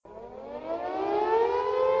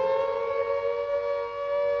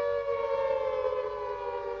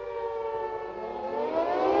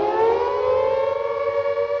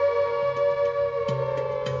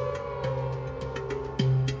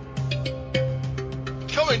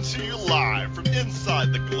Coming to you live from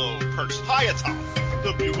inside the globe, perched high atop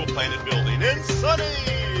the Bugle Planet building in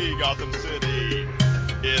sunny Gotham City.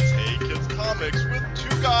 It's Hey Kids Comics with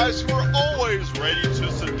two guys who are always ready to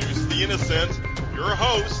seduce the innocent. Your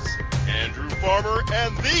hosts, Andrew Farmer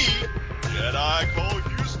and the Jedi Cole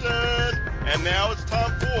Houston. And now it's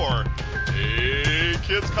time for Hey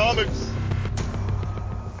Kids Comics.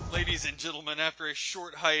 Ladies and gentlemen, after a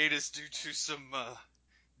short hiatus due to some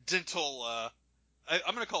dental,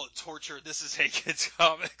 I'm going to call it torture. This is Hey Kids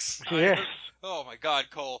Comics. Yes. Oh my God,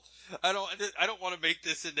 Cole. I don't want to make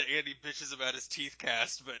this into Andy bitches about his teeth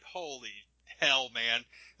cast, but holy hell, man.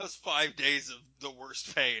 That was 5 days of the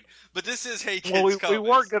worst pain. But this is Hey Kids Comics. We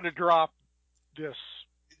weren't going to drop this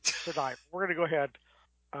tonight. We're going to go ahead.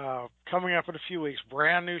 Coming up in a few weeks,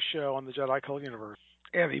 brand new show on the Jedi Cole Universe.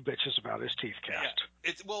 Andy bitches about his teeth cast.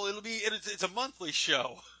 Yeah. It's a monthly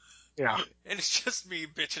show. Yeah. And it's just me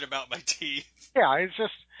bitching about my teeth. Yeah, it's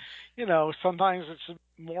just, sometimes it's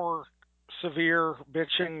more severe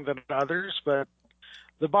bitching than others, but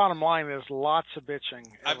the bottom line is lots of bitching.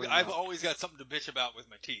 I've always got something to bitch about with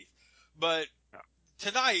my teeth. But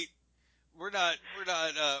tonight, we're not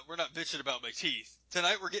bitching about my teeth.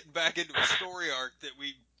 Tonight we're getting back into a story arc that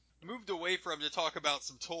we moved away from to talk about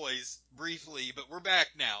some toys briefly, but we're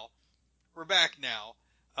back now.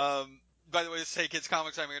 By the way, this is Hey Kids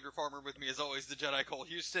Comics. I'm Andrew Farmer. With me, as always, the Jedi Cole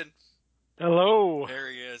Houston. Hello. There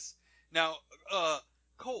he is. Now,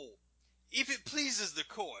 Cole, if it pleases the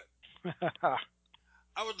court,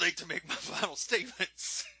 I would like to make my final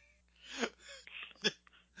statements.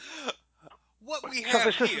 What we have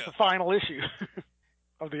this here is the final issue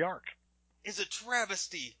of the arc. Is a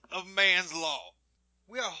travesty of man's law.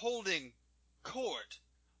 We are holding court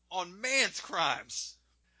on man's crimes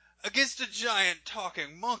against a giant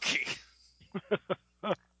talking monkey.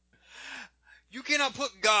 You cannot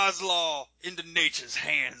put God's law into nature's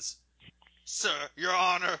hands. Sir, Your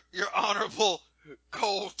Honor, Your Honorable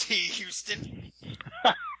Cole T. Houston.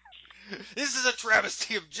 This is a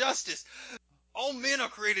travesty of justice. All men are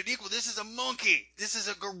created equal. This is a monkey. This is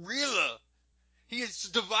a gorilla. He is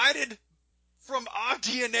divided from our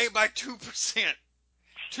DNA by 2%.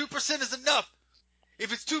 2% is enough.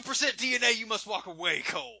 If it's 2% DNA, you must walk away,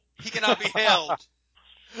 Cole. He cannot be held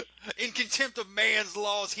in contempt of man's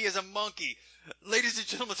laws. He is a monkey. Ladies and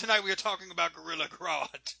gentlemen, tonight we are talking about Gorilla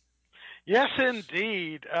Grodd. Yes,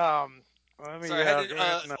 indeed.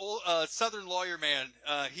 Southern Lawyer Man.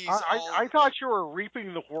 I thought you were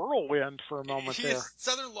reaping the whirlwind for a moment there.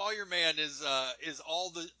 Southern Lawyer Man is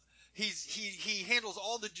all the he handles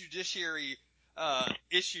all the judiciary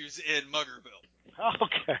issues in Muggerville.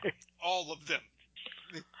 Okay. All of them.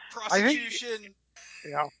 Prosecution.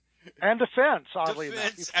 Yeah. And defense, oddly enough.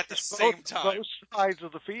 Defense at the same time. Both sides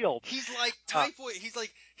of the field. He's like Typhoid. He's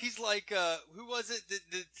like who was it?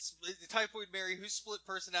 The Typhoid Mary who split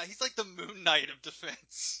personality. He's like the Moon Knight of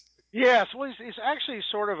defense. Yes, well, he's actually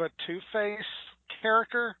sort of a Two-Face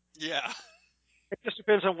character. Yeah. It just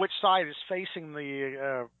depends on which side is facing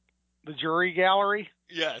the jury gallery.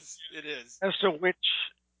 Yes, it is. As to which,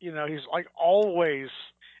 he's like always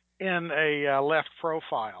in a left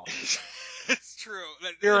profile. It's true.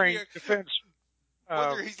 During defense.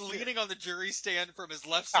 Whether he's leaning on the jury stand from his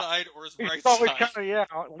left side or his right He's always side. kind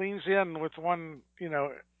of, leans in with one, in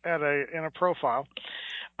a profile.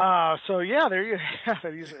 So yeah, there you have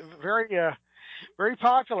it. He's very, very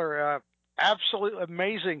popular. Absolutely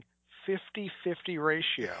amazing 50-50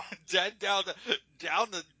 ratio. down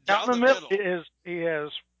the middle. He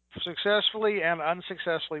has successfully and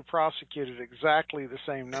unsuccessfully prosecuted exactly the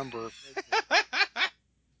same number.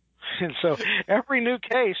 And so every new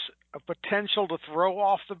case, a potential to throw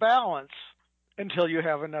off the balance until you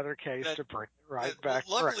have another case to bring it back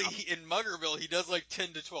luckily, around. In Muggerville, he does like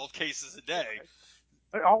 10 to 12 cases a day.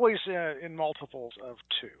 Always in multiples of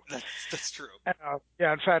two. That's true.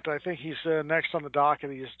 In fact, I think he's next on the docket.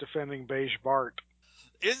 He's defending Beige Bart.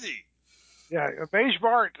 Is he? Yeah, Beige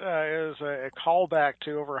Bart is a callback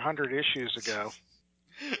to over 100 issues ago.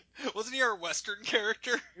 Wasn't he our Western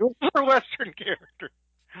character? He was our Western character.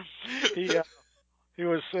 He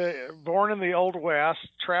was born in the Old West,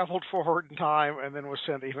 traveled forward in time, and then was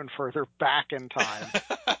sent even further back in time.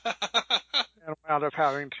 And wound up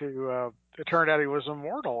having to, it turned out he was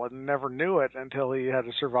immortal and never knew it until he had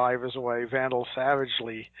to survive his way Vandal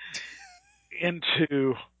savagely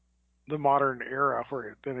into the modern era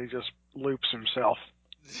where then he just loops himself.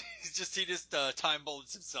 he just time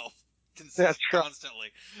bullets himself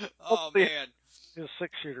constantly. Oh, man. His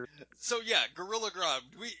 6-shooter. So yeah, Gorilla Grodd.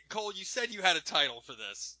 Cole, you said you had a title for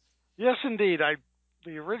this. Yes, indeed.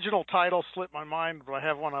 The original title slipped my mind, but I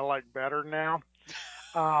have one I like better now.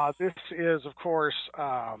 This is, of course,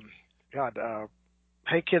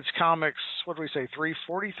 Hey Kids Comics, what do we say,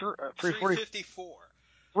 343? 354.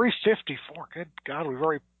 354. Good God, we've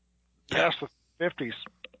already passed the 50s.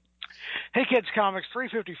 Hey Kids Comics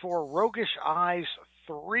 354, Roguish Eyes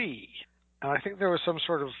 3. And I think there was some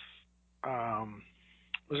sort of,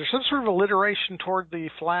 was there some sort of alliteration toward the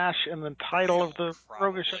Flash in the title of the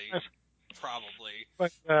Roguish Eyes? Probably.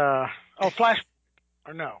 But, Flash,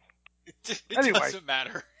 or no. It Anyway. doesn't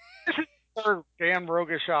matter. Damn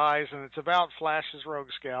Roguish Eyes, and it's about Flash's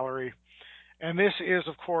Rogues Gallery. And this is,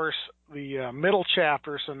 of course, the middle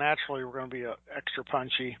chapter, so naturally we're going to be extra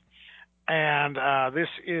punchy. And this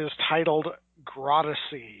is titled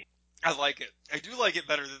Graudesy. I like it. I do like it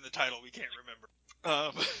better than the title we can't remember.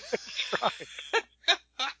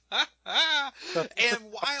 And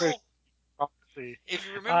while, if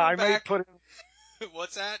you remember I back, may put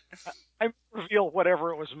what's that? I reveal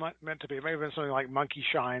whatever it was meant to be. It may have been something like Monkey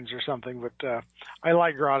Shines or something, but I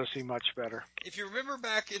like Graudesy much better. If you remember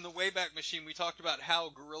back in the Wayback Machine, we talked about how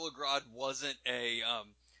Gorilla Grodd wasn't a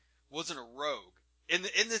rogue in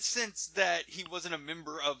the sense that he wasn't a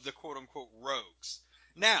member of the quote unquote rogues.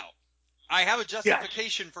 Now, I have a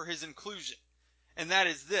justification for his inclusion, and that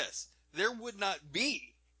is this: there would not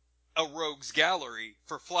be a rogues gallery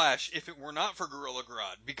for Flash if it were not for Gorilla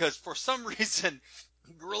Grodd, because for some reason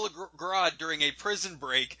Gorilla Grodd, during a prison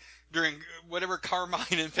break, during whatever Carmine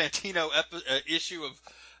Infantino issue of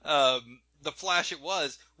the Flash it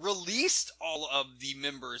was, released all of the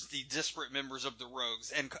members, the disparate members of the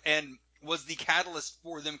Rogues, and was the catalyst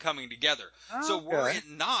for them coming together. Okay. So were it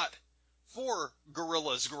not for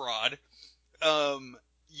Gorilla's Grodd,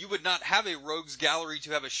 you would not have a Rogues Gallery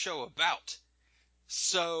to have a show about.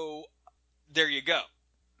 So there you go.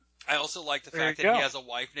 I also like the fact that he has a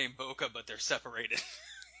wife named Boca, but they're separated.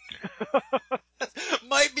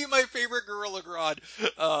 Might be my favorite Gorilla Grodd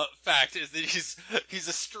fact, is that he's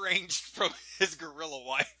estranged from his gorilla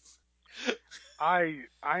wife.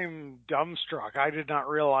 I'm dumbstruck. I did not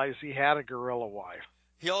realize he had a gorilla wife.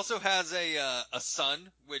 He also has a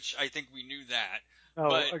son, which I think we knew that. Oh,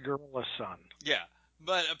 but, a gorilla son. Yeah,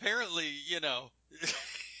 but apparently, he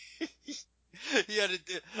had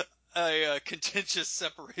a contentious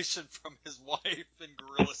separation from his wife in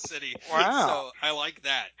Gorilla City. Wow. So I like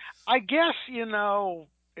that. I guess,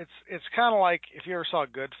 it's kind of like if you ever saw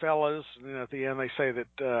Goodfellas, at the end they say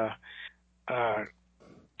that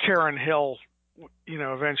Karen Hill,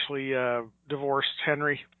 eventually divorced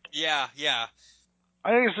Henry. Yeah. I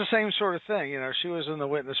think it's the same sort of thing. She was in the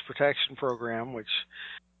witness protection program, which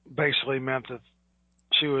basically meant that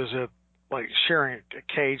she was sharing a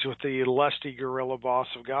cage with the lusty gorilla boss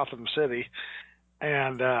of Gotham City.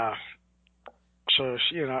 And so,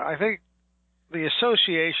 I think the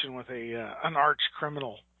association with an arch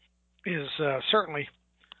criminal is certainly,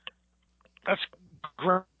 that's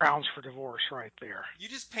grounds for divorce right there. You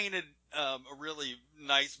just painted a really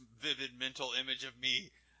nice, vivid mental image of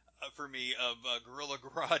Gorilla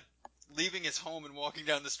Grodd leaving his home and walking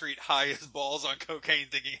down the street high as balls on cocaine,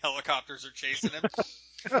 thinking helicopters are chasing him.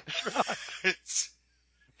 That's right.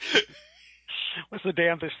 What's the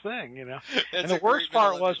damnedest thing, And the worst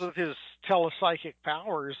part was with his telepsychic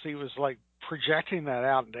powers, he was projecting that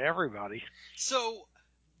out into everybody. So,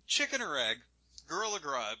 chicken or egg, Gorilla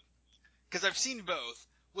Grodd, because I've seen both,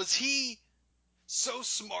 was he so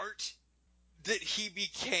smart that he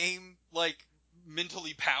became,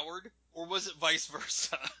 mentally powered, or was it vice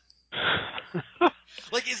versa?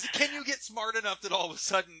 Can you get smart enough that all of a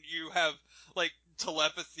sudden you have,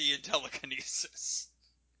 telepathy and telekinesis?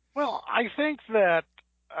 Well, I think that,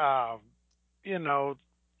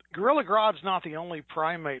 Gorilla Grodd's not the only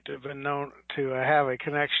primate to have been known to have a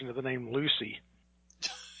connection to the name Lucy.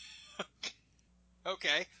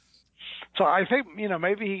 Okay. So I think,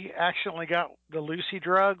 maybe he accidentally got the Lucy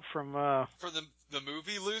drug from... For the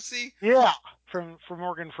movie Lucy? Yeah, from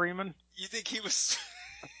Morgan Freeman. You think he was...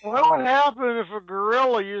 What would happen if a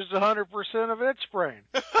gorilla used 100% of its brain?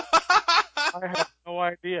 I have no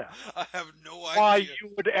idea. I have no idea. Why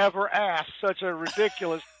you would ever ask such a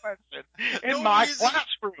ridiculous question in my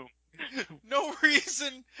classroom. No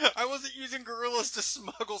reason. I wasn't using gorillas to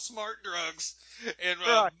smuggle smart drugs and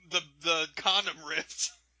the condom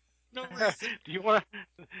rift. No reason. Do you want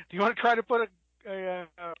to try to put a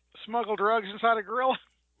smuggle drugs inside a gorilla?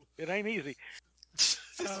 It ain't easy.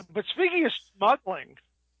 But speaking of smuggling,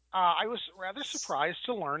 I was rather surprised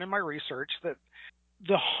to learn in my research that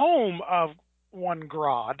the home of one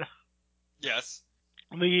Grodd, yes,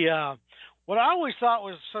 what I always thought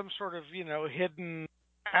was some sort of hidden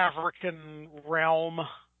African realm,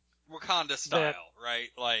 Wakanda style, right?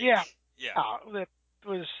 Yeah.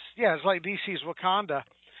 was, yeah, it's like DC's Wakanda.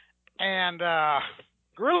 And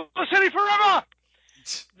Gorilla City Forever!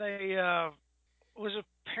 They was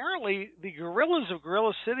apparently the gorillas of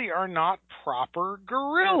Gorilla City are not proper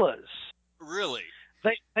gorillas. Really?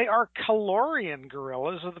 They are Kalorian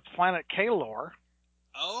gorillas of the planet Kalor.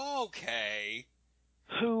 Okay.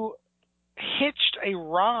 Who hitched a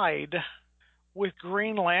ride with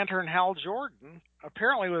Green Lantern Hal Jordan,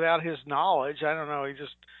 apparently without his knowledge. I don't know. I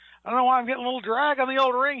don't know why I'm getting a little drag on the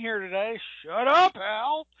old ring here today. Shut up,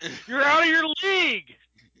 Hal. You're out of your league.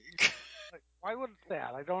 Like, why would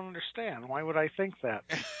that? I don't understand. Why would I think that?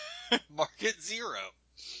 Market 0.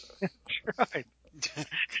 That's right.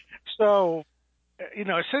 So,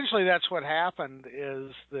 essentially that's what happened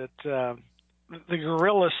is that the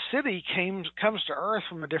Gorilla City comes to Earth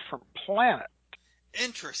from a different planet.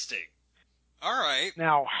 Interesting. All right.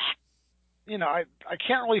 Now, I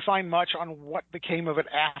can't really find much on what became of it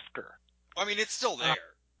after. I mean, it's still there.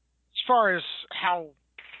 As far as how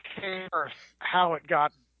it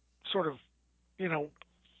got sort of,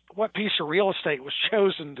 what piece of real estate was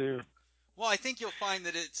chosen to. Well, I think you'll find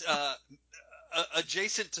that it's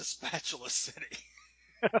adjacent to Spatula City.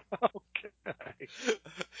 Okay.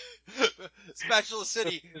 Spatula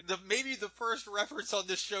City, maybe the first reference on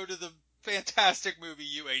this show to the fantastic movie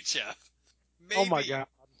UHF. Maybe. Oh my God.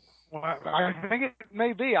 Well, I think it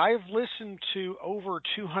may be. I've listened to over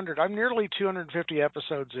 200. I'm nearly 250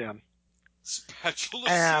 episodes in. Spatula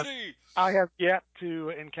and City. I have yet to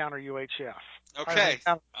encounter UHF. Okay,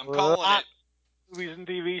 I'm calling it. Movies and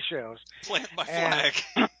TV shows. Plant my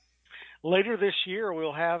flag. Later this year,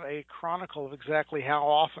 we'll have a chronicle of exactly how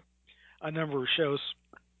often a number of shows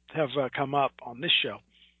have come up on this show.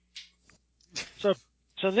 So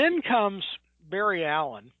then comes Barry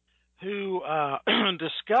Allen, who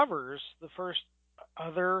discovers the first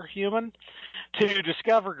other human to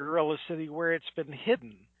discover Gorilla City where it's been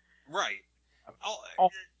hidden. Right. All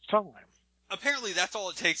this time. Apparently that's all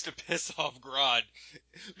it takes to piss off Grodd.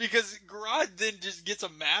 Because Grodd then just gets a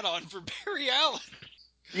mat on for Barry Allen.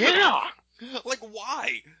 Yeah! Like,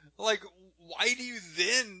 why? Like, why do you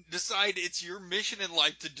then decide it's your mission in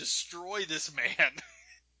life to destroy this man?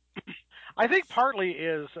 I think partly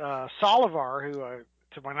is Solivar, who,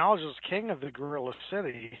 to my knowledge, is king of the Gorilla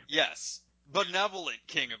City. Yes. Benevolent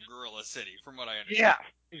king of Gorilla City, from what I understand.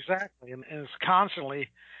 Yeah, exactly. And is constantly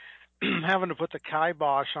having to put the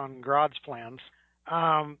kibosh on Grodd's plans.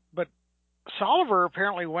 But Solivar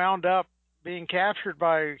apparently wound up being captured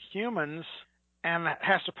by humans and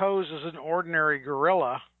has to pose as an ordinary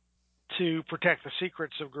gorilla to protect the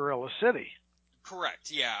secrets of Gorilla City. Correct,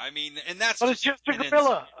 yeah. I mean, and that's But it's just a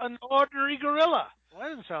gorilla, an ordinary gorilla. Well, that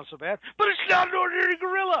doesn't sound so bad. But it's not an ordinary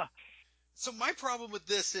gorilla. So my problem with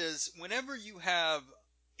this is whenever you have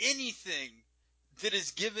anything that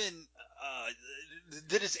is given,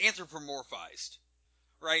 that is anthropomorphized,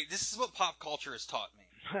 right? This is what pop culture has taught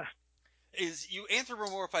me. Is you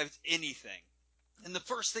anthropomorphize anything, and the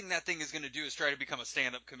first thing that thing is going to do is try to become a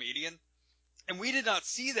stand-up comedian. And we did not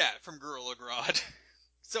see that from Gorilla Grodd.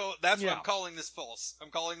 So that's why I'm calling this false.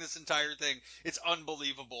 I'm calling this entire thing, it's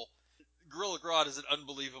unbelievable. Gorilla Grodd is an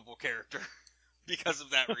unbelievable character because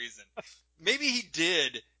of that reason. Maybe he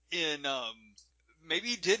did in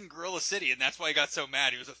Gorilla City, and that's why he got so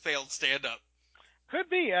mad. He was a failed stand-up. Could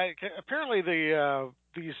be. Apparently,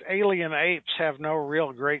 these alien apes have no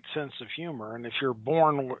real great sense of humor, and if you're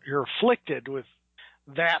afflicted with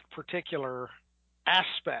that particular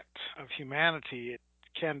aspect of humanity, it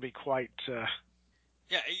can be quite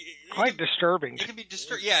disturbing. It can be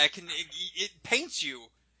disturbing. Yeah, it paints you.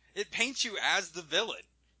 It paints you as the villain.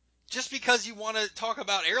 Just because you want to talk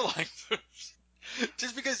about airlines.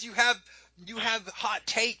 Just because you have hot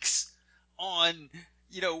takes on,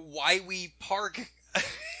 why we park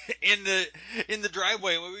in the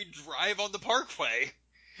driveway when we drive on the parkway.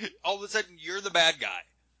 All of a sudden you're the bad guy.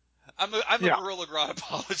 I'm a Gorilla Grodd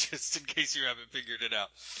apologist in case you haven't figured it out.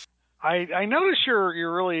 I notice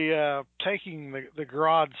you're really taking the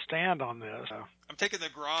Grodd stand on this. I'm taking the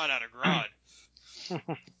Grodd out of Grodd.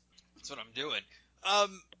 That's what I'm doing.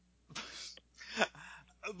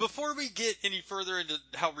 Before we get any further into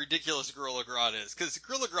how ridiculous Gorilla Grodd is, because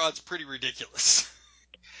Gorilla Grodd's pretty ridiculous.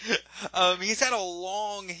 He's had a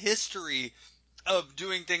long history of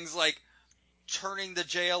doing things like turning the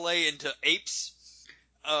JLA into apes,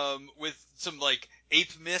 with some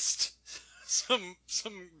ape mist, some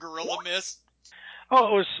gorilla mist.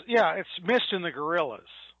 Oh, it's mist in the gorillas.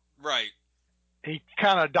 Right. He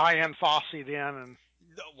kind of Diane Fossey'd in and.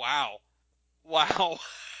 Wow.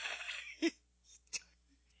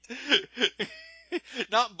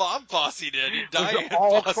 Not Bob Fosse did. Diane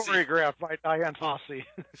all Fosse. choreographed by Diane Fossey.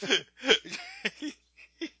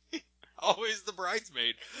 Always the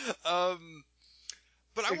bridesmaid.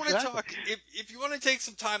 But I want to Exactly. talk. If you want to take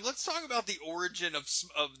some time, let's talk about the origin of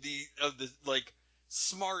the like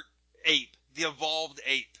smart ape, the evolved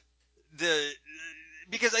ape.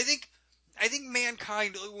 Because I think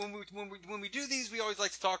mankind, when we do these, we always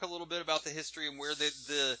like to talk a little bit about the history and where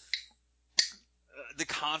the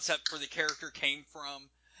concept for the character came from.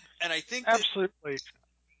 And I think that Absolutely.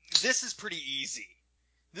 this is pretty easy.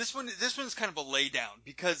 This one's kind of a laydown,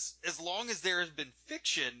 because as long as there has been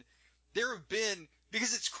fiction, there have been,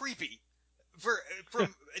 because it's creepy.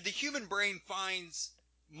 From the human brain finds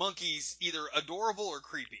monkeys either adorable or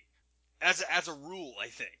creepy, as a rule, I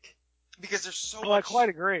think, because there's so Well, I much. quite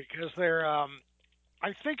agree because they're. I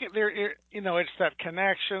think it's that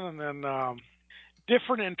connection, and then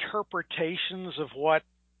different interpretations of what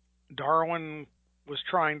Darwin was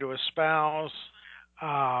trying to espouse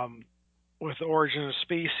with the origin of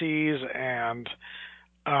species, and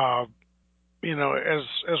uh,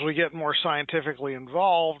 as we get more scientifically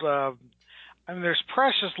involved, I mean, there's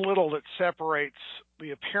precious little that separates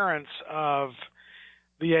the appearance of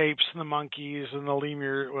the apes and the monkeys and the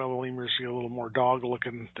lemur. Well, the lemurs are a little more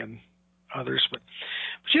dog-looking than others, but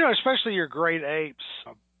especially your great apes,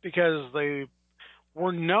 because they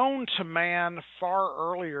were known to man far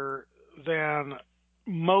earlier than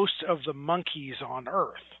most of the monkeys on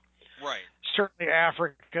Earth. Right. Certainly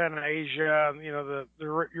Africa and Asia, the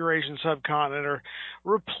Eurasian subcontinent are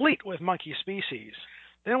replete with monkey species.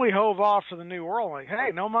 Then we hove off to the New World, like,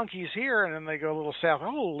 hey, no monkeys here, and then they go a little south.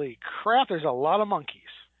 Holy crap, there's a lot of monkeys.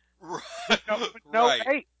 No Right.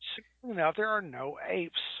 apes. There are no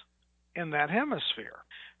apes in that hemisphere.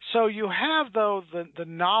 So you have, though, the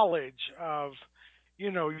knowledge of,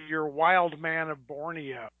 your wild man of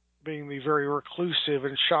Borneo being the very reclusive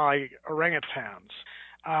and shy orangutans,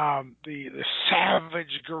 the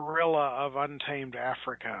savage gorilla of untamed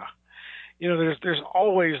Africa. There's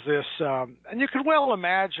always this, and you could well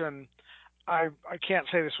imagine. I can't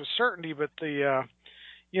say this with certainty, but the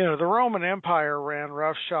Roman Empire ran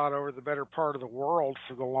roughshod over the better part of the world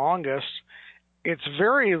for the longest. It's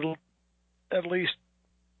at least,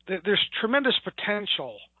 there's tremendous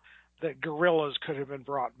potential that gorillas could have been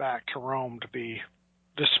brought back to Rome to be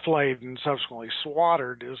displayed and subsequently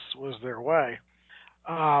slaughtered, was their way.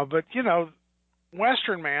 But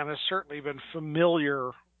Western man has certainly been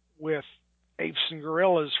familiar with apes and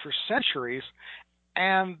gorillas for centuries,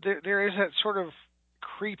 and there is that sort of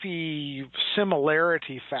creepy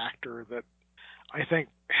similarity factor that I think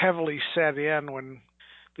heavily set in when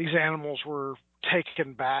these animals were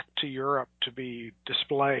taken back to Europe to be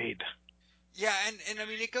displayed. Yeah, and I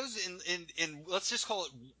mean, it goes in let's just call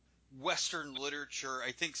it Western literature.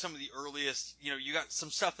 I think some of the earliest, you got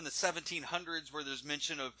some stuff in the 1700s where there's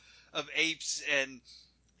mention of apes, and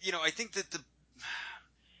I think that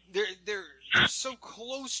they're so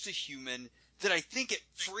close to human that I think it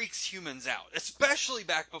freaks humans out, especially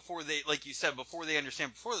back before they, like you said, before they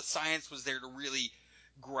understand, before the science was there to really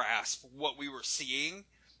grasp what we were seeing.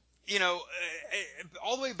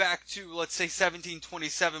 All the way back to, let's say,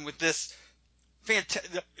 1727 with this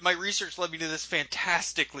my research led me to this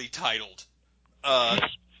fantastically titled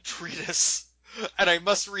treatise, and I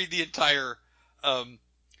must read the entire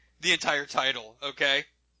title. Okay,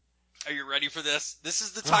 are you ready for this? This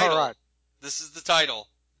is the title. All right. This is the title.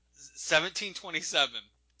 1727.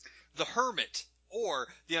 The Hermit, or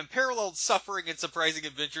the Unparalleled Suffering and Surprising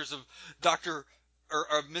Adventures of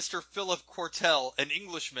Mr. Philip Quartel, an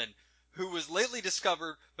Englishman, who was lately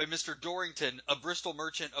discovered by Mr. Dorrington, a Bristol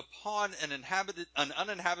merchant, upon an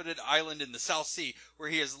uninhabited island in the South Sea, where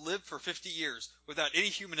he has lived for 50 years without any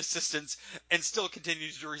human assistance, and still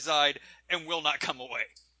continues to reside and will not come away.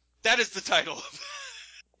 That is the title.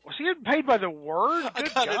 Was he getting paid by the word?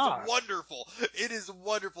 Good God, God. it's wonderful. It is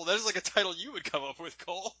wonderful. That is like a title you would come up with,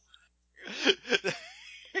 Cole.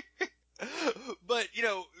 But,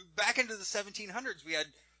 back into the 1700s, we had,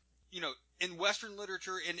 in Western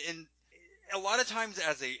literature, in a lot of times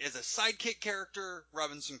as a sidekick character,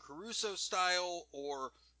 Robinson Crusoe style,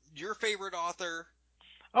 or your favorite author.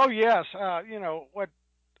 Oh yes.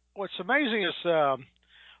 What's amazing is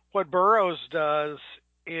what Burroughs does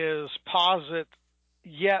is posit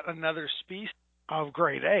yet another species of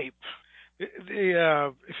great ape.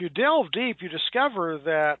 If you delve deep, you discover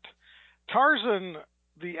that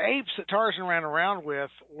the apes that Tarzan ran around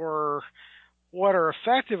with were what are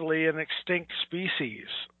effectively an extinct species,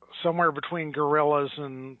 somewhere between gorillas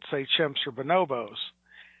and, say, chimps or bonobos.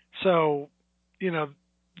 So,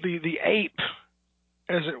 the ape,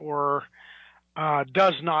 as it were,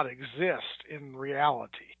 does not exist in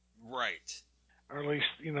reality. Right. Or at least,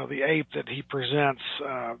 the ape that he presents,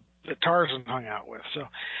 that Tarzan hung out with. So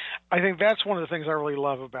I think that's one of the things I really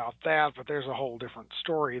love about that, but there's a whole different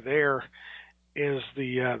story there, is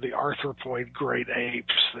the arthropoid great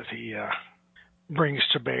apes that he brings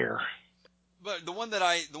to bear. But the one that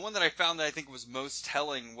I found that I think was most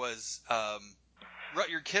telling was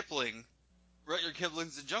Rudyard Kipling. Rudyard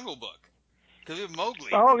Kipling's The Jungle Book. Because we have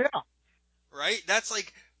Mowgli. Oh yeah. Right? That's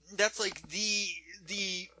like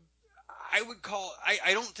the I would call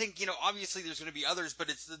I don't think, obviously there's going to be others, but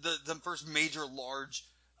it's the first major large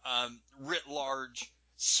writ large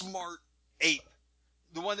smart ape.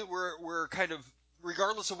 The one that we're kind of,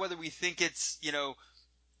 regardless of whether we think it's,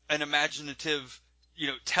 an imaginative,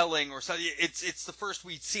 telling or something, it's the first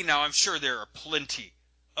we'd see. Now I'm sure there are plenty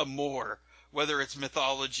of more, whether it's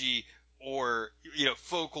mythology or,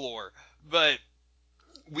 folklore, but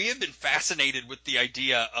we have been fascinated with the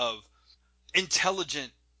idea of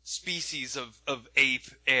intelligent species of ape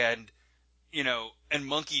and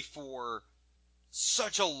monkey for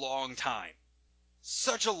such a long time.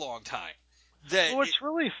 That What's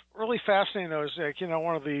really fascinating though is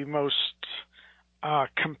one of the most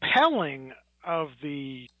compelling of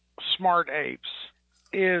the smart apes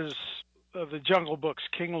is the Jungle Book's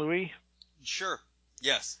King Louie. Sure.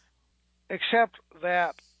 Yes. Except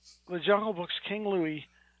that the Jungle Book's King Louie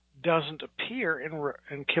doesn't appear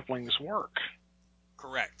in Kipling's work.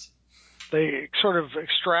 Correct. They sort of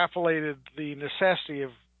extrapolated the necessity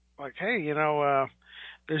of, like, hey,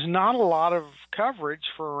 there's not a lot of coverage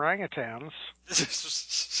for orangutans,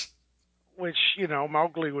 which,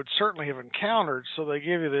 Mowgli would certainly have encountered, so they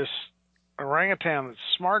give you this orangutan that's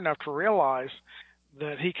smart enough to realize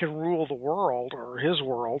that he can rule the world, or his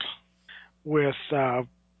world, with,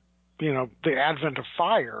 the advent of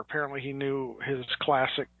fire. Apparently he knew his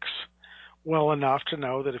classics well enough to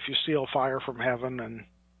know that if you steal fire from heaven, and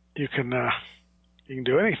you can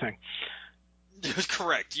do anything.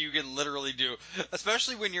 Correct. You can literally do,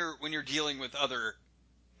 especially when you're dealing with other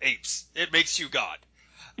apes. It makes you God.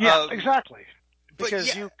 Yeah, exactly. Because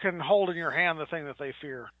yeah, you can hold in your hand the thing that they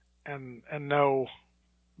fear, and know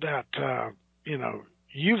that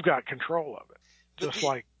you've got control of it, just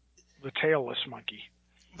like the tailless monkey.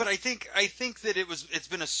 But I think that it's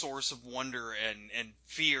been a source of wonder and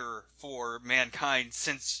fear for mankind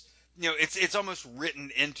since, it's almost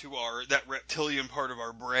written into that reptilian part of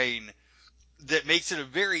our brain that makes it a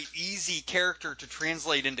very easy character to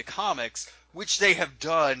translate into comics, which they have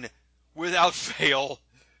done without fail.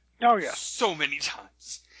 Oh yes, so many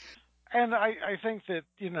times. And I think that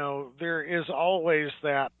there is always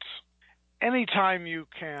that. Anytime you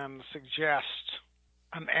can suggest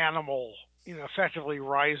an animal, effectively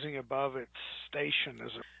rising above its station,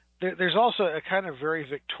 there's also a kind of very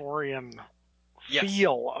Victorian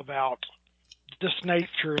feel about just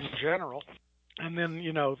nature in general. And then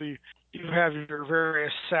you have your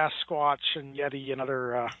various Sasquatch and Yeti and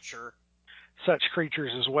other such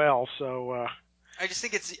creatures as well. So I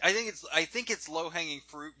think it's low hanging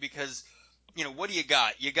fruit because what do you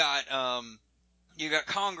got? You got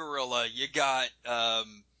Kongorilla, you got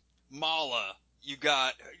Mala, you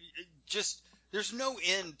got just there's no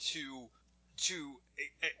end to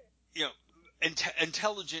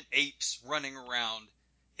intelligent apes running around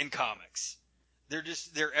in comics.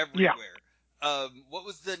 They're everywhere. Yeah. What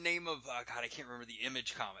was the name of God? I can't remember the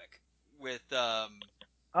Image comic with.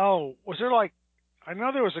 Was there I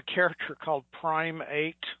know there was a character called Prime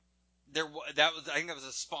 8. I think that was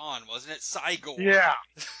a Spawn, wasn't it? Cygor. Yeah,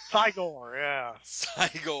 Cygor. Yeah,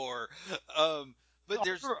 Cygor. But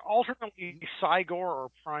there's alternately Cygor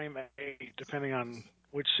or Prime 8, depending on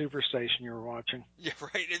which Superstation you're watching. Yeah,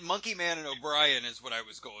 right. And Monkey Man and O'Brien is what I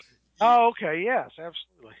was going. Oh, okay. Yes,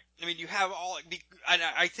 absolutely. I mean, you have all.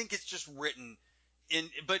 I think it's just written in.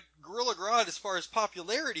 But Gorilla Grodd, as far as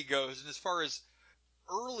popularity goes, and as far as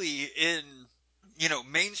early in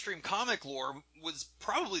mainstream comic lore, was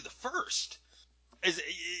probably the first.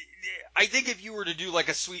 I think if you were to do like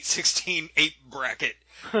a Sweet 16 ape bracket,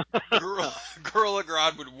 Gorilla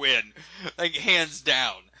Grodd would win, like hands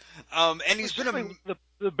down. And he's been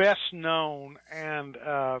the best known, and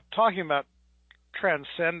talking about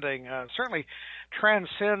transcending, certainly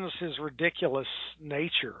transcends his ridiculous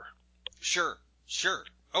nature. Sure.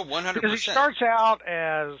 Oh, 100%. Because he starts out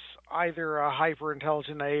as either a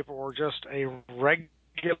hyper-intelligent ape or just a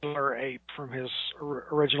regular ape from his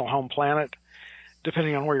original home planet,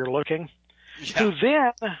 depending on where you're looking, who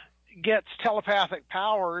then gets telepathic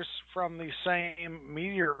powers from the same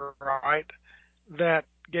meteorite that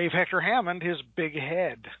gave Hector Hammond his big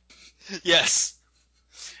head. Yes.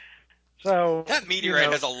 So that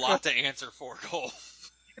meteorite has a lot to answer for, Cole.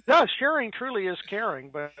 It does. Sharing truly is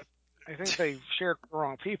caring, but I think they shared the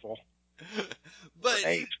wrong people. But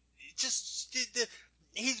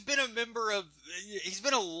he's been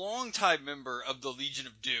a longtime member of the Legion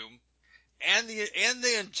of Doom and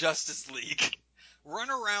the Injustice League. Run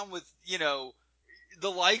around with, the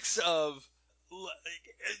likes of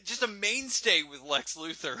just a mainstay with Lex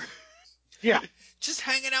Luthor. Yeah. Just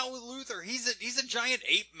hanging out with Luthor. He's a giant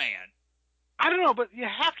ape man. I don't know, but you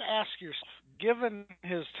have to ask yourself, given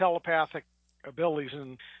his telepathic abilities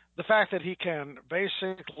and the fact that he can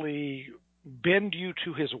basically bend you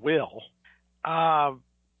to his will, are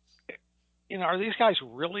these guys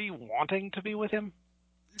really wanting to be with him?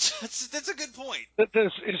 That's a good point.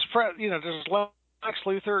 Does Lex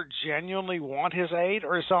Luthor genuinely want his aid,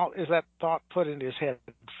 or is that thought put in his head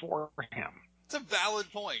for him? It's a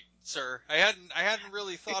valid point, sir. I hadn't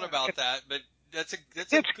really thought about that, but that's a good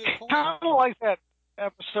point. It's kind of like that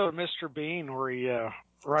episode of Mr. Bean where he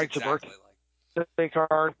writes a birthday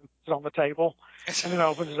card and puts it on the table, and then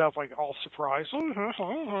opens it up like all surprised, and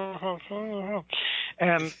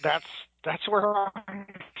that's where I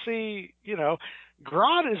see,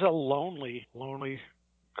 Grodd is a lonely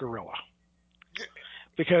gorilla.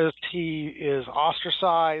 Because he is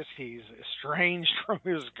ostracized, he's estranged from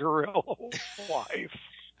his gorilla life.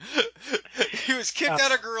 He was kicked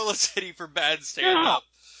out of Gorilla City for bad stand-up.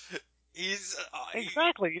 He's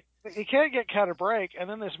exactly. He can't get cut a break, and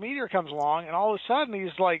then this meteor comes along, and all of a sudden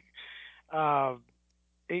he's like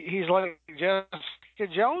Jessica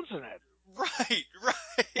Jones in it. Right.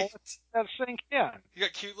 That sink in. You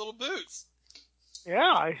got cute little boots.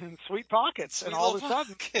 Yeah, and sweet pockets, and all of a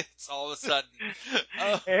sudden,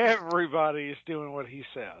 everybody's doing what he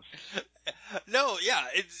says. No, yeah,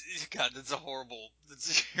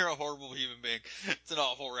 you're a horrible human being. It's an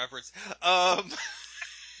awful reference.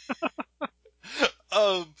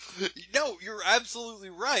 No, you're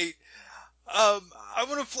absolutely right. I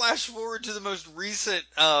want to flash forward to the most recent,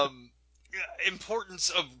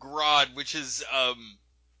 importance of Grodd, which is,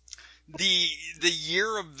 the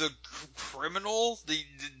year of the criminal,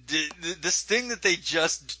 this thing that they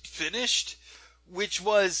just finished, which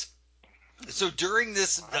was, so during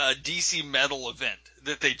this DC Metal event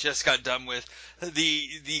that they just got done with,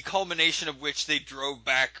 the culmination of which they drove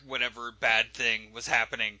back whatever bad thing was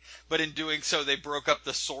happening, but in doing so they broke up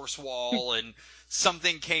the source wall and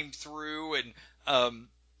something came through, and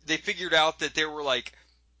they figured out that there were like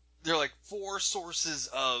 4 sources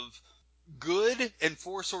of good and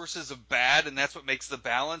 4 sources of bad, and that's what makes the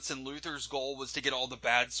balance, and Luthor's goal was to get all the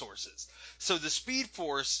bad sources. So the Speed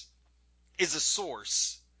Force is a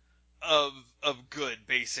source of good,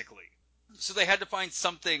 basically. So they had to find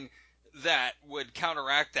something that would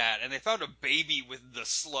counteract that, and they found a baby with the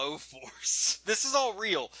Slow Force. This is all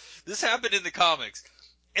real. This happened in the comics.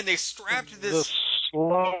 And they strapped this... The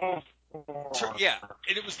Slow Force. Yeah,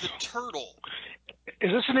 and it was the Turtle.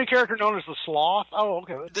 Is this a new character known as the Sloth? Oh,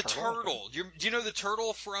 okay. The Turtle. Do you know the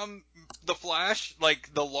Turtle from The Flash?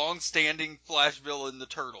 Like, the long-standing Flash villain, the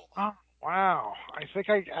Turtle. Oh, wow. I think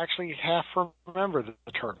I actually half remember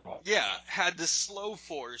the Turtle. Yeah, had the Slow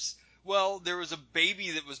Force. Well, there was a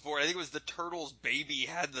baby that was born. I think it was the Turtle's baby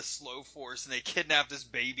had the Slow Force, and they kidnapped this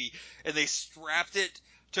baby, and they strapped it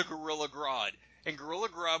to Gorilla Grodd. And Gorilla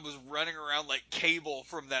Grodd was running around like Cable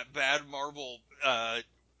from that bad Marvel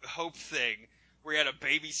Hope thing, where he had a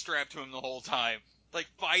baby strapped to him the whole time. Like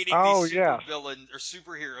fighting these villains or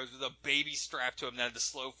superheroes with a baby strapped to him that had the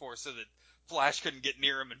Slow Force so that Flash couldn't get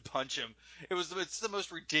near him and punch him. It's the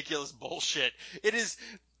most ridiculous bullshit. It is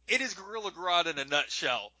Gorilla Grodd in a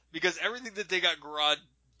nutshell, because everything that they got Grodd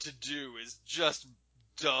to do is just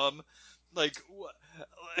dumb. Like,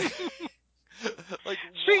 like,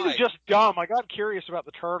 speaking of just dumb, I got curious about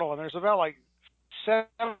the Turtle, and there's about like 7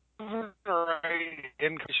 or 8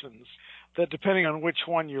 incarnations that, depending on which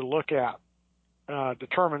one you look at,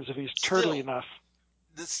 determines if he's turtly enough.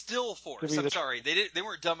 The Still Force. I'm sorry, they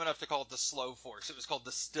weren't dumb enough to call it the Slow Force. It was called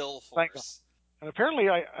the Still Force. And apparently,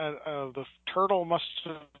 the Turtle must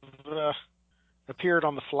have appeared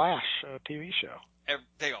on the Flash TV show.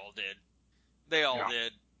 They all did. They all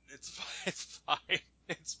did. It's fine.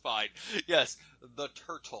 It's fine. Yes, the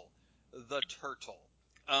Turtle. The Turtle.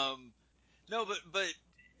 No, but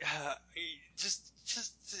just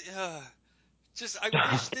I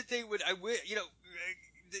wish that they would.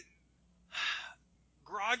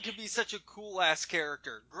 Grodd could be such a cool ass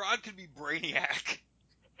character. Grodd could be Brainiac.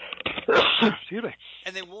 Excuse me.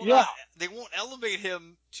 And they won't elevate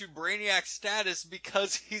him to Brainiac status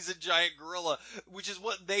because he's a giant gorilla, which is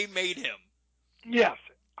what they made him. Yes.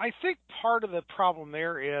 I think part of the problem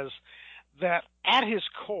there is that at his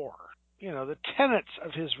core, the tenets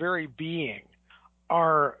of his very being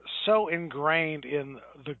are so ingrained in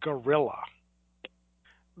the gorilla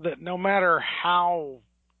that no matter how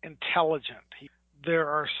intelligent he there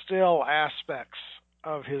are still aspects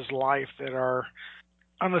of his life that are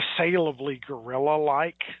unassailably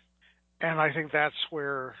gorilla-like, and I think that's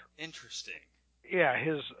where, Interesting. yeah,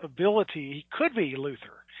 his ability, he could be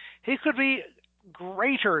Luther. He could be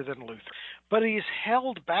greater than Luther, but he's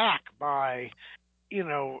held back by,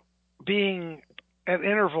 being at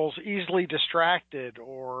intervals easily distracted,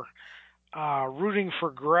 or rooting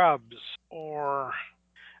for grubs, or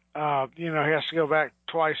he has to go back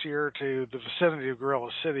twice a year to the vicinity of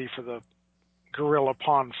Gorilla City for the Gorilla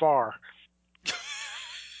Pon Farr.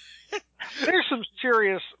 There's some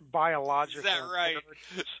serious biological Is that right?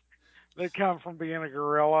 that come from being a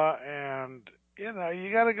gorilla, and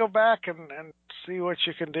you got to go back and see what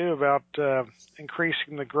you can do about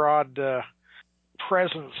increasing the Grodd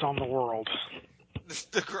presence on the world.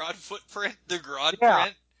 The Grodd footprint? The Grodd Yeah,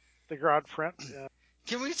 print? the Grodd print.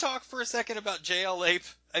 Can we talk for a second about JL Ape?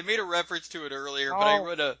 I made a reference to it earlier, but I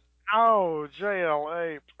wrote a... Oh,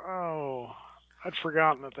 JL Ape. Oh, I'd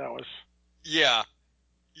forgotten that was... Yeah.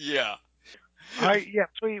 Yes,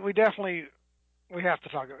 we definitely... We have to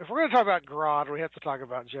talk... If we're going to talk about Grodd, we have to talk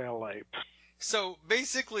about JL Ape. So,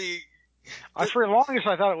 basically... For the longest,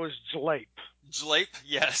 I thought it was Jlape. Jlape?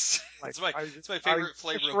 Yes. It's my favorite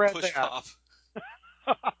flavor of Push Pop.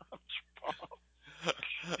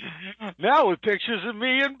 Now with pictures of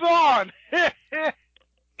me and Bond.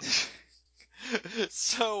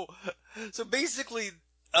 So basically,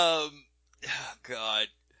 God,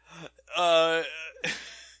 the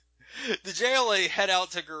JLA head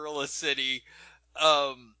out to Gorilla City,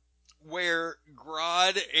 where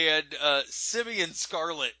Grodd and Simeon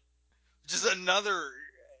Scarlet, which is another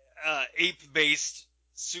ape-based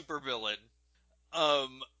supervillain,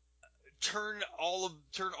 turn all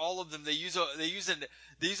of them. They use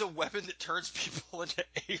a weapon that turns people into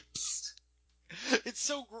apes. It's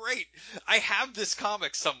so great. I have this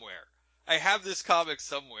comic somewhere.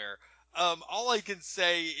 All I can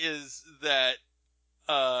say is that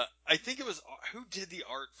I think it was who did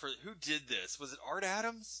this? Was it Art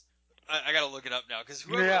Adams? I gotta look it up now because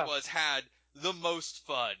whoever it was had the most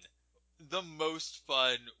fun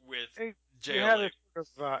with JLA. You had a sort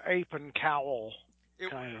of ape and cowl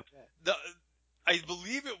kind of. I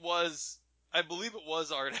believe it was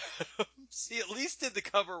Art Adams. He at least did the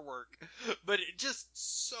cover work, but it just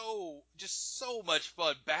so much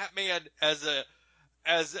fun. Batman as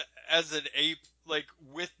an ape, like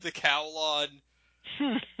with the cowl on,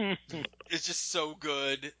 is just so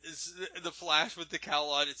good. The Flash with the cowl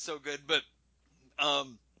on, it's so good. But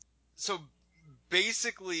so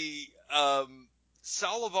basically,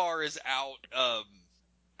 Salivar is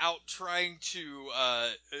out trying to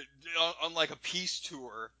on like a peace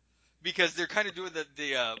tour, because they're kind of doing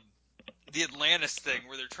the Atlantis thing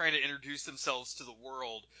where they're trying to introduce themselves to the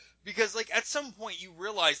world, because like at some point you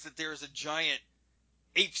realize that there's a giant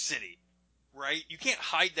ape city, right? You can't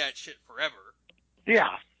hide that shit forever.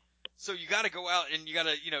 Yeah. So you got to go out and you got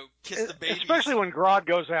to kiss the babies, especially when Grodd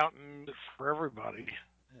goes out and for everybody.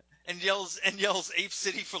 And yells Ape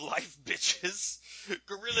City for life, bitches.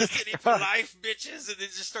 Gorilla City for life, bitches. And then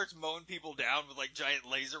just starts mowing people down with like giant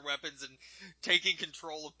laser weapons and taking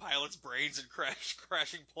control of pilots' brains and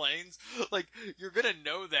crashing planes. Like, you're gonna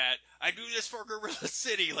know that. I do this for Gorilla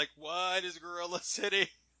City. Like, what is Gorilla City?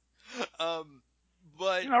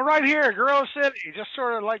 But right here, Gorilla City, just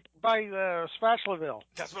sort of like by Spatulaville.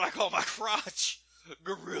 That's what I call my crotch.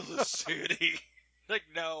 Gorilla City. Like,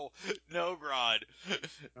 no, Grodd.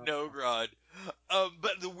 No, Grodd.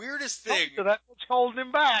 But the weirdest thing... So that's what's holding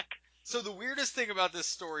him back. So the weirdest thing about this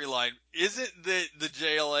storyline isn't that the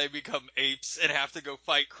JLA become apes and have to go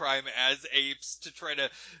fight crime as apes to try to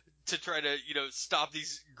stop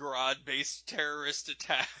these Grodd-based terrorist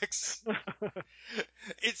attacks.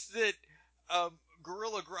 It's that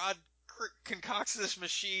Gorilla Grodd concocts this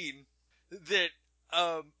machine that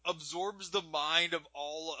absorbs the mind of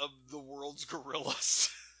all of the world's gorillas.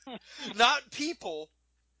 Not people.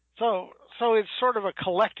 So it's sort of a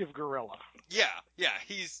collective gorilla. Yeah,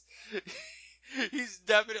 he's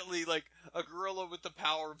definitely like a gorilla with the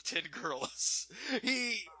power of 10 gorillas.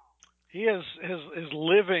 He is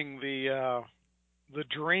living the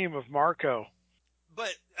dream of Marco.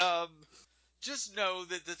 But just know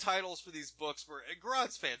that the titles for these books were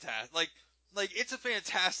Grodd's fantastic. Like it's a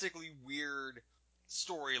fantastically weird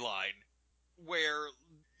storyline where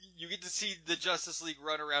you get to see the Justice League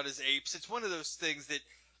run around as apes. It's one of those things that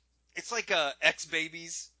it's like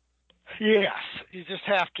X-Babies. Yes, you just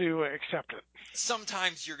have to accept it.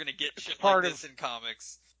 Sometimes you're gonna get shit like this in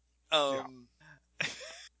comics. Yeah.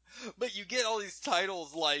 But you get all these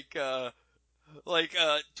titles like like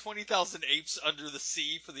 20,000 Apes Under the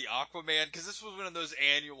Sea for the Aquaman, because this was one of those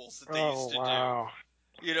annuals that they used to wow.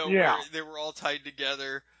 do. You know, Yeah. where they were all tied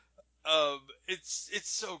together. It's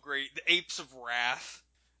so great. The Apes of Wrath.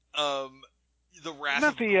 The Wrath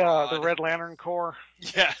Isn't that of Grodd. the Red Lantern Corps?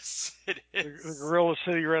 Yes, it The is. Gorilla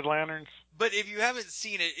City Red Lanterns? But if you haven't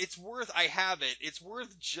seen it, it's worth. I have it. It's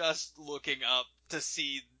worth just looking up to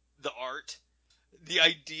see the art. The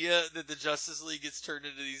idea that the Justice League gets turned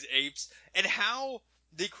into these apes, and how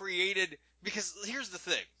they created. Because here's the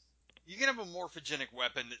thing: you can have a morphogenic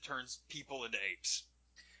weapon that turns people into apes,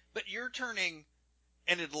 but you're turning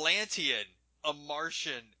an Atlantean, a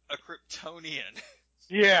Martian, a Kryptonian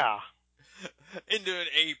Yeah. into an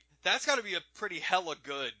ape. That's got to be a pretty hella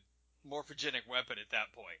good morphogenic weapon at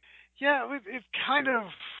that point. Yeah, it kind of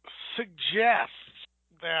suggests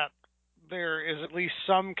that there is at least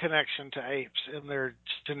some connection to apes in their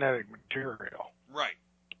genetic material. Right.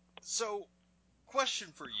 So, question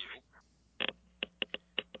for you.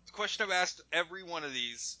 The question I've asked every one of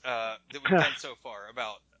these that we've done so far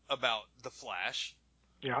about the Flash.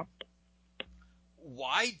 Yeah.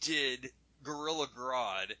 Why did Gorilla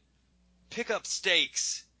Grodd pick up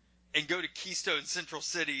stakes and go to Keystone Central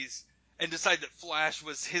Cities and decide that Flash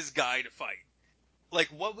was his guy to fight? Like,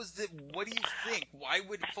 what do you think? Why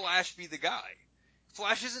would Flash be the guy?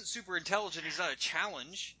 Flash isn't super intelligent. He's not a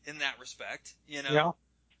challenge in that respect, you know? Yeah.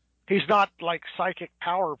 He's not like psychic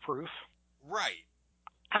power proof. Right.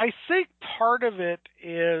 I think part of it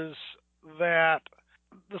is that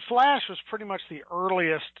the Flash was pretty much the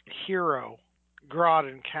earliest hero Grodd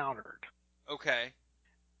encountered. Okay.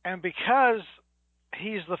 And because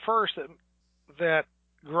he's the first that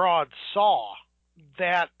Grodd saw,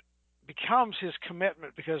 that becomes his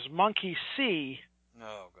commitment, because monkey see,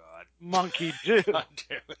 Oh, God. monkey do. God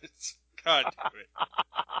damn it. God damn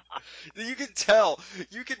it. You can tell.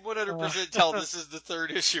 You can 100% tell this is the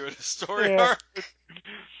third issue in a story Yeah. arc.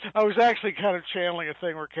 I was actually kind of channeling a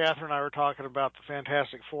thing where Catherine and I were talking about the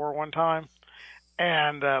Fantastic Four one time,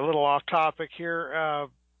 and a little off topic here.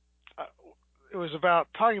 It was about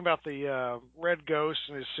talking about the Red Ghost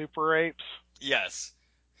and his super apes. Yes.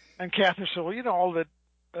 And Catherine said, well, all that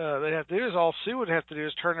they have to do is, all Sue would have to do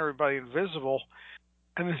is turn everybody invisible.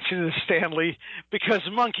 And then she did Stanley, because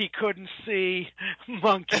monkey couldn't see,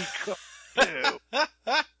 monkey could do.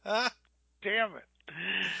 Damn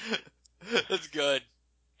it. That's good.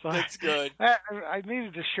 So That's good. I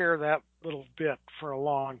needed to share that little bit for a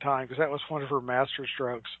long time, because that was one of her master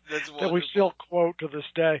strokes That's that wonderful. we still quote to this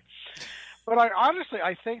day. But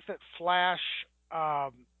I think that Flash,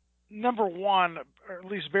 number one, or at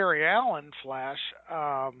least Barry Allen Flash,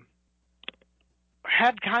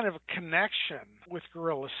 had kind of a connection with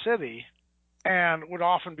Gorilla City, and would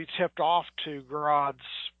often be tipped off to Grodd's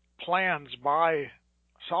plans by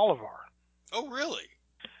Solivar. Oh, really?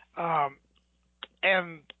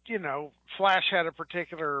 And, Flash had a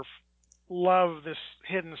particular love of this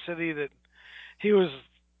hidden city, that he was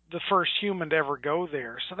the first human to ever go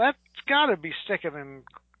there. So that's got to be sticking in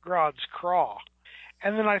Grodd's craw.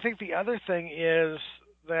 And then I think the other thing is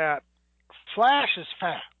that Flash is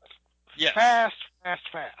fast. Yes. Fast.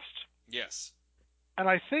 Yes. And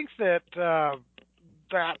I think that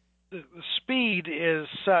that the speed is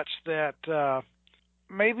such that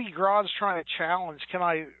maybe Grodd's trying to challenge. Can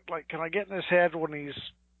I get in his head when he's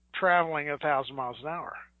traveling 1,000 miles an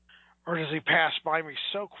hour, or does he pass by me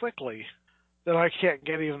so quickly that I can't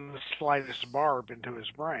get even the slightest barb into his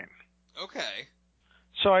brain? Okay.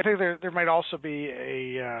 So I think there might also be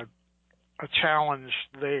a challenge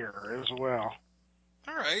there as well.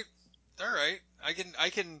 All right. I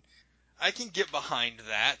can get behind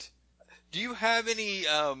that. Do you have any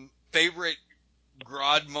favorite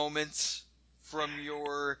Grodd moments from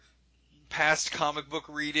your past comic book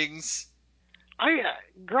readings?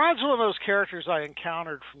 Grodd's one of those characters I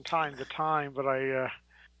encountered from time to time, but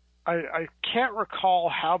I can't recall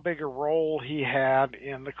how big a role he had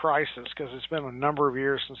in the Crisis, because it's been a number of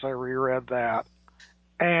years since I reread that.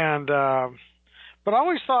 And but I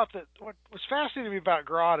always thought that what was fascinating to me about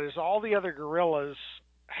Grodd is all the other gorillas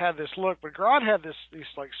had this look, but Grodd had these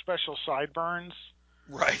like special sideburns,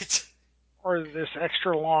 Right. or this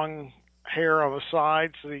extra long hair on the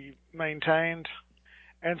sides that he maintained.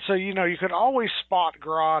 And so, you could always spot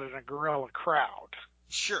Grodd in a gorilla crowd.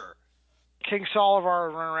 Sure. King Solivar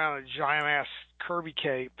would run around in a giant-ass Kirby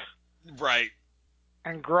cape. Right.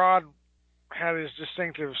 And Grodd had his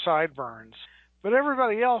distinctive sideburns. But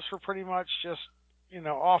everybody else were pretty much just,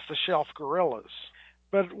 off-the-shelf gorillas.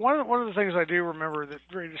 But one of the things I do remember that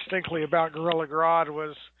very distinctly about Gorilla Grodd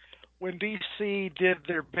was when DC did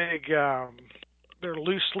their big, their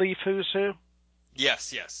loose leaf Who's Who.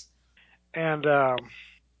 Yes. And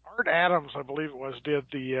Art Adams, I believe it was, did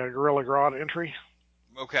the Gorilla Grodd entry.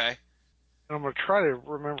 Okay. And I'm going to try to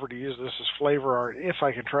remember to use this as flavor art if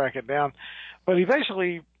I can track it down. But he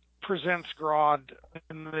basically presents Grodd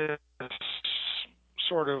in this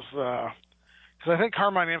sort of, because I think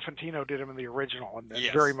Carmine Infantino did him in the original and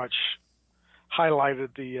Yes. very much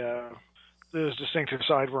highlighted those distinctive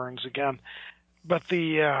sideburns again. But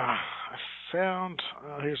I found,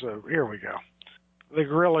 here we go. The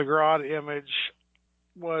Gorilla Grodd image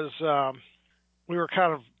was, we were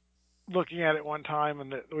kind of looking at it one time,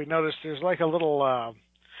 and we noticed there's like a little,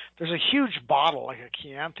 there's a huge bottle, like a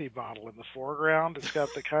Chianti bottle in the foreground. It's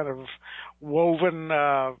got the kind of woven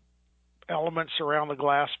elements around the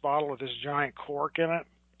glass bottle with this giant cork in it.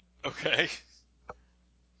 Okay.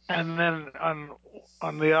 And then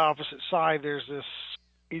on the opposite side, there's this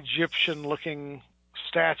Egyptian-looking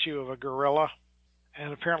statue of a gorilla,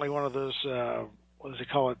 and apparently one of those, what does he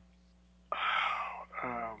call it?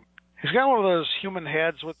 He's got one of those human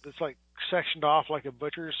heads that's like sectioned off like a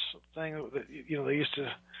butcher's thing. That, they used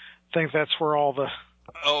to think that's where all the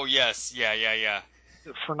Oh, yes. Yeah.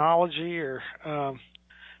 phrenology or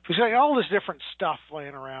he's got all this different stuff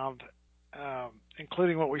laying around,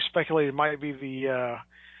 including what we speculated might be the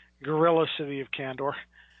gorilla city of Kandor.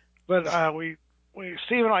 But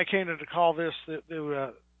Steve and I came to call this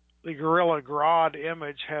the Gorilla Grodd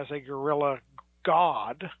image has a gorilla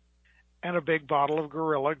god and a big bottle of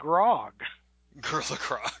Gorilla Grog. Gorilla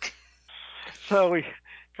Grog. So we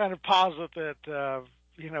kind of posit that,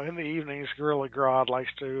 in the evenings, Gorilla Grodd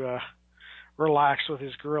likes to relax with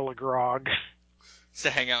his Gorilla Grog.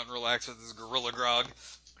 To hang out and relax with his Gorilla Grog.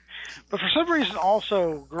 But for some reason,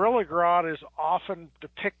 also, Gorilla Grodd is often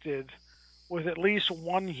depicted with at least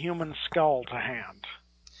one human skull to hand.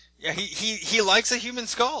 Yeah, he likes a human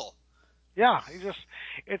skull. Yeah,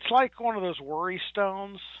 it's like one of those worry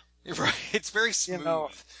stones. Right, it's very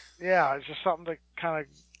smooth. Yeah, it's just something to kind of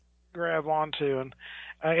grab onto. And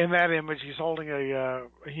in that image, he's holding a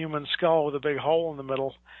human skull with a big hole in the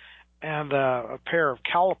middle and a pair of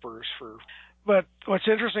calipers for. But what's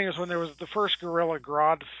interesting is when there was the first Gorilla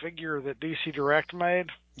Grodd figure that DC Direct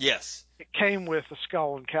made. Yes. It came with a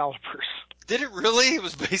skull and calipers. Did it really? It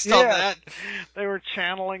was based on that? They were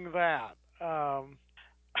channeling that. Oh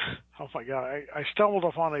my God. I stumbled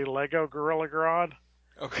upon a Lego Gorilla Grodd.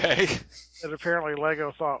 Okay. That apparently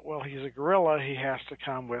Lego thought, well, he's a gorilla, he has to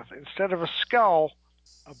come with, instead of a skull,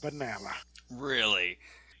 a banana. Really?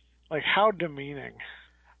 Like, how demeaning.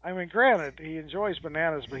 I mean, granted, he enjoys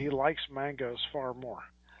bananas, but he likes mangoes far more.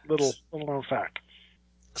 Little known fact.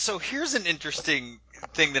 So here's an interesting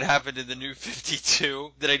thing that happened in the New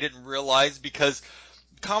 52 that I didn't realize because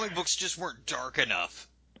comic books just weren't dark enough.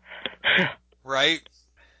 Right?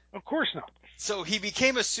 Of course not. So he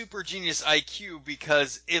became a super genius IQ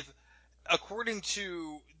because according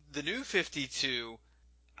to the New 52,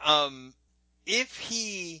 if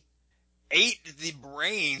he ate the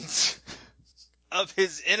brains of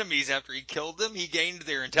his enemies after he killed them, he gained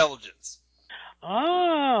their intelligence.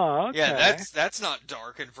 Oh, okay. Yeah, that's not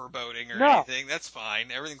dark and foreboding or anything. That's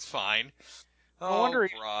fine. Everything's fine. I wonder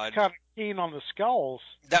if Grodd. he's kind of keen on the skulls.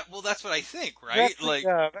 That's what I think, right?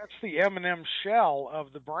 That's the M&M shell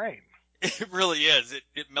of the brain. It really is.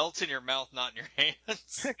 It melts in your mouth, not in your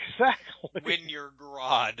hands. Exactly. When you're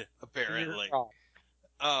Grodd, apparently.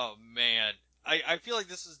 Oh, man. I feel like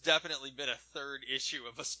this has definitely been a third issue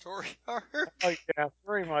of a story arc. Oh, yeah,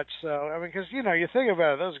 very much so. I mean, because, you think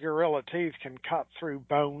about it, those gorilla teeth can cut through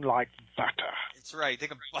bone like butter. That's right. They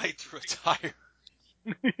can bite through a tire.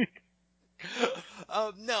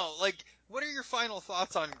 No, what are your final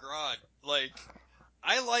thoughts on Grodd?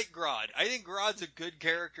 I like Grodd. I think Grodd's a good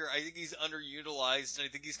character. I think he's underutilized, and I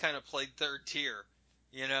think he's kind of played third tier,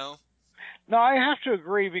 No, I have to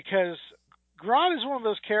agree because Grodd is one of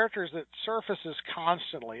those characters that surfaces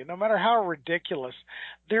constantly. And no matter how ridiculous,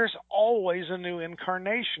 there's always a new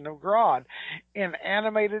incarnation of Grodd. In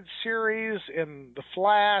animated series, in the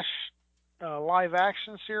Flash live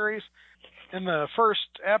action series, in the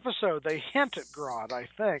first episode, they hint at Grodd, I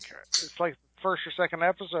think. It's like the first or second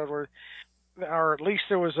episode or at least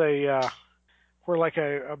there was where like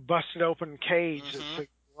a busted open cage that's a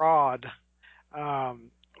Grodd,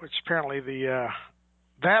 which apparently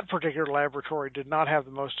that particular laboratory did not have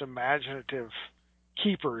the most imaginative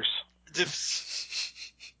keepers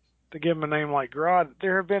to give him a name like Grodd.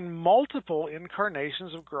 There have been multiple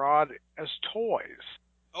incarnations of Grodd as toys.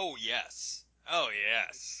 Oh, yes. Oh,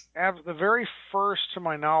 yes. The very first, to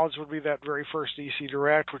my knowledge, would be that very first DC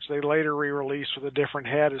Direct, which they later re-released with a different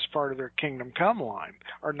head as part of their Kingdom Come line.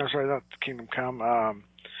 Or, no, sorry, not Kingdom Come,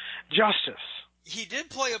 Justice. He did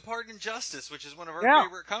play a part in Justice, which is one of our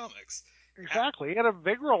favorite comics. Exactly. He had a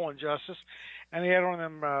big role in Justice, and he had one of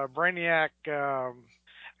them Brainiac,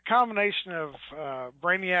 combination of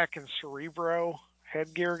Brainiac and Cerebro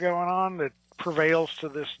headgear going on that prevails to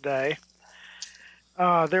this day.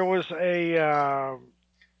 There was a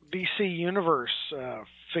DC Universe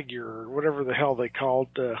figure, or whatever the hell they called.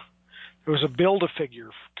 There was a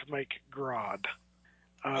Build-A-Figure to make Grodd.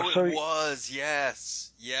 It was,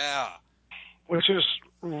 yes. Yeah. Which is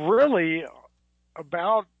really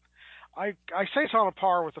about, I say it's on a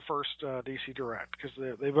par with the first DC Direct, because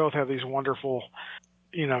they both have these wonderful,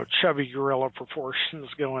 chubby gorilla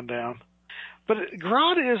proportions going down. But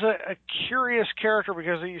Grodd is a curious character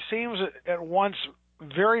because he seems at once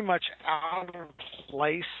very much out of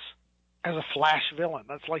place as a Flash villain.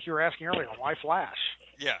 That's like you were asking earlier, why Flash?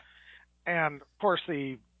 Yeah. And, of course,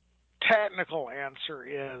 the technical answer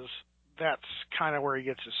is that's kind of where he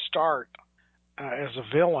gets his start as a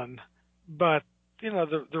villain. But,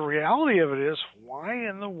 the reality of it is, why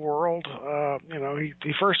in the world,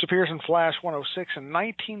 he first appears in Flash 106 in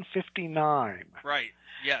 1959. Right,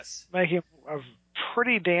 yes. Making him a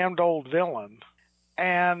pretty damned old villain,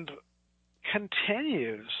 and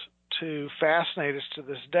continues to fascinate us to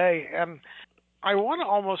this day. And I want to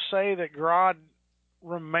almost say that Grodd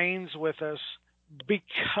remains with us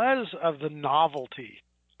because of the novelty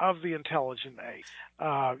of the intelligent ape.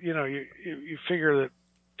 You figure that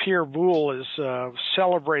Pierre Boulle is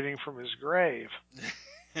celebrating from his grave.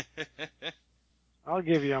 I'll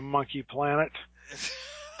give you a Monkey Planet.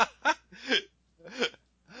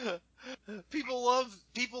 People love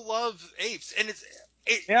apes, and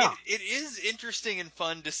it is interesting and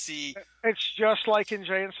fun to see. It's just like in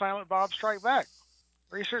Jay and Silent Bob Strike Back.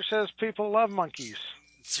 Research says people love monkeys.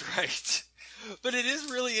 That's right. But it is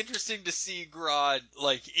really interesting to see Grodd,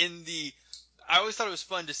 I always thought it was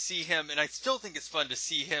fun to see him, and I still think it's fun to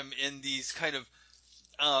see him in these kind of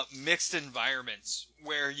mixed environments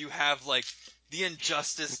where you have like the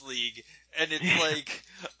Injustice League, and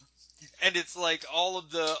it's like all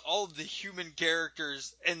of the human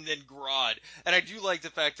characters, and then Grodd. And I do like the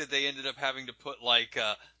fact that they ended up having to put like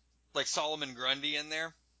Solomon Grundy in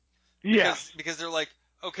there. Because they're like,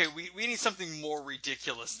 okay, we need something more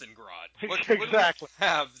ridiculous than Grodd. What do we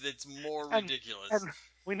have that's more ridiculous? And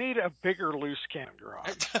we need a bigger loose cannon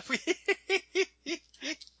Grodd.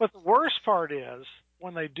 But the worst part is,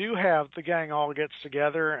 when they do have the gang all gets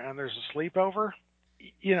together and there's a sleepover,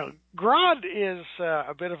 Grodd is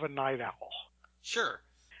a bit of a night owl. Sure.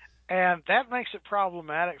 And that makes it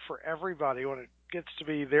problematic for everybody when it gets to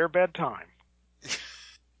be their bedtime.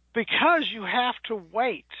 Because you have to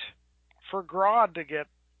wait for Grodd to get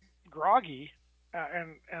groggy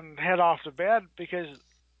and head off to bed, because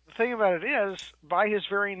the thing about it is, by his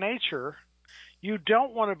very nature, you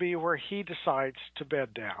don't want to be where he decides to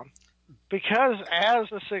bed down, because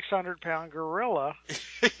as a 600-pound gorilla,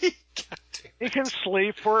 he can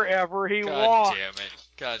sleep wherever he wants.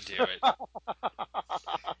 God damn it.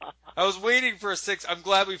 I was waiting for I'm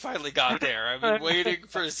glad we finally got there. I've been waiting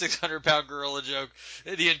for a 600-pound gorilla joke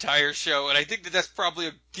the entire show, and I think that's probably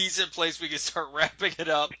a decent place we can start wrapping it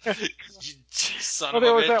up. You son of a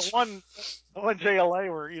bitch. There was that one JLA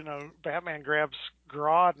where, Batman grabs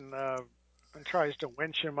Grodd and tries to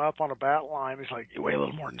winch him up on a bat line. He's like, you weigh a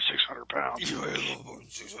little more than 600 pounds. You weigh a little more than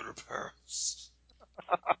 600 pounds.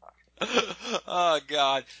 Oh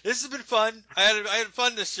God, this has been fun. I had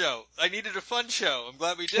fun this show. I needed a fun show. I'm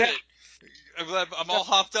glad we did it. I'm glad I'm all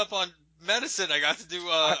hopped up on medicine. I got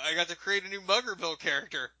to create a new Muggerville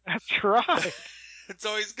character. That's right. It's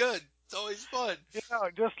always good. It's always fun.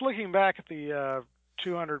 Just looking back at the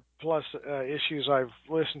 200 plus issues I've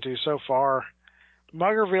listened to so far,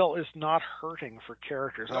 Muggerville is not hurting for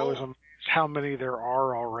characters. No. I was amazed how many there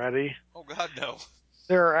are already. Oh God, no.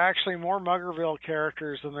 There are actually more Muggerville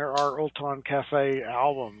characters than there are Ultron Cafe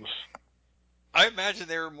albums. I imagine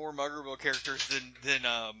there are more Muggerville characters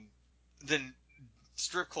than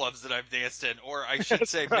strip clubs that I've danced in, or I should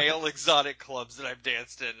say male exotic clubs that I've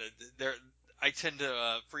danced in. I tend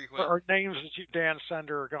to frequent. Or names that you danced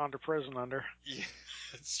under or gone to prison under. Yeah,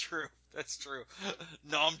 that's true. That's true.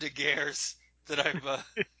 Nom de guerres that I've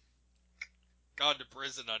gone to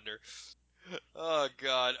prison under. Oh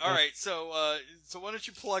God! All right, so why don't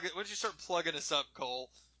you plug it? Why don't you start plugging us up, Cole?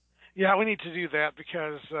 Yeah, we need to do that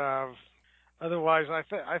because otherwise, I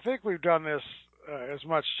think we've done this as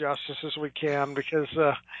much justice as we can. Because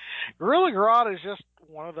Gorilla Grodd is just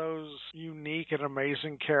one of those unique and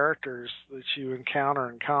amazing characters that you encounter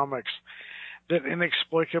in comics that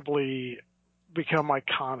inexplicably become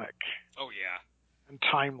iconic. Oh yeah, and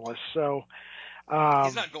timeless. So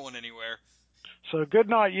he's not going anywhere. So good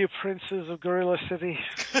night, you princes of Gorilla City.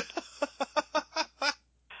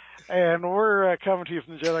 And we're coming to you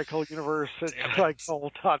from the Jedi Cult universe at Damn it.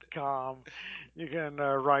 JediCult.com. You can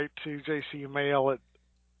write to jcmail at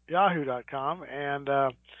yahoo.com. And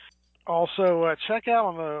also check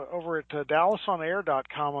out over at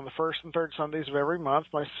DallasOnAir.com on the first and third Sundays of every month,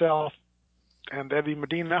 myself and Eddie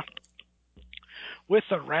Medina with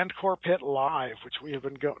the Rancor Pit Live, which we have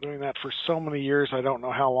been doing that for so many years. I don't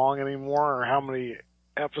know how long anymore or how many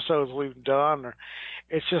episodes we've done.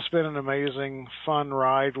 It's just been an amazing, fun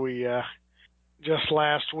ride. We just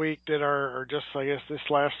last week did this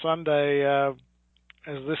last Sunday, as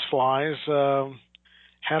this flies,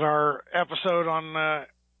 had our episode on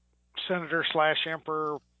Senator /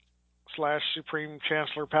 Emperor / Supreme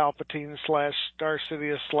Chancellor Palpatine / Darth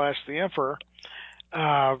Sidious / the Emperor,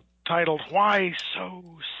 titled "Why So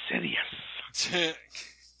Sidious?"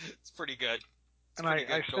 It's pretty good. And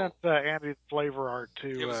I sent Andy the flavor art to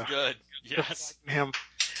it was good. Yes. Him.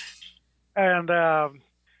 And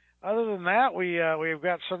other than that, we've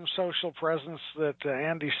got some social presence that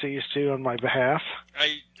Andy sees to on my behalf.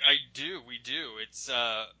 I do. We do. It's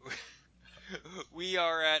we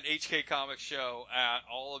are at HK Comics Show at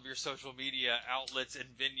all of your social media outlets and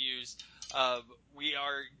venues. We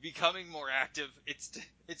are becoming more active.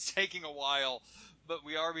 It's taking a while, but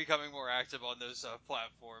we are becoming more active on those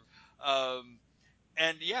platforms.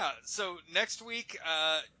 And yeah, so next week,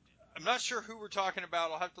 I'm not sure who we're talking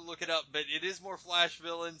about. I'll have to look it up, but it is more Flash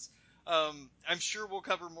villains. I'm sure we'll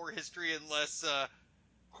cover more history and less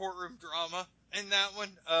courtroom drama in that one.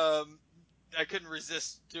 I couldn't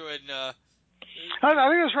resist doing. I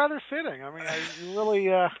think it was rather fitting. I mean,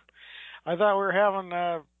 I thought we were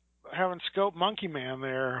having Scope Monkey Man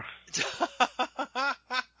there.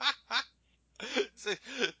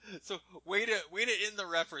 So way to end the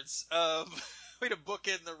reference. Way to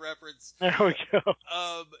bookend the reference. There we go.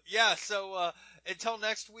 Yeah. So until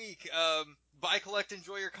next week, buy, collect,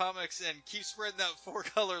 enjoy your comics, and keep spreading that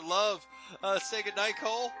 4-color love. Say goodnight,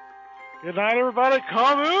 Cole. Good night, everybody.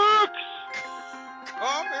 Comics.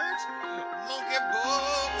 Comics, monkey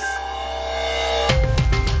books.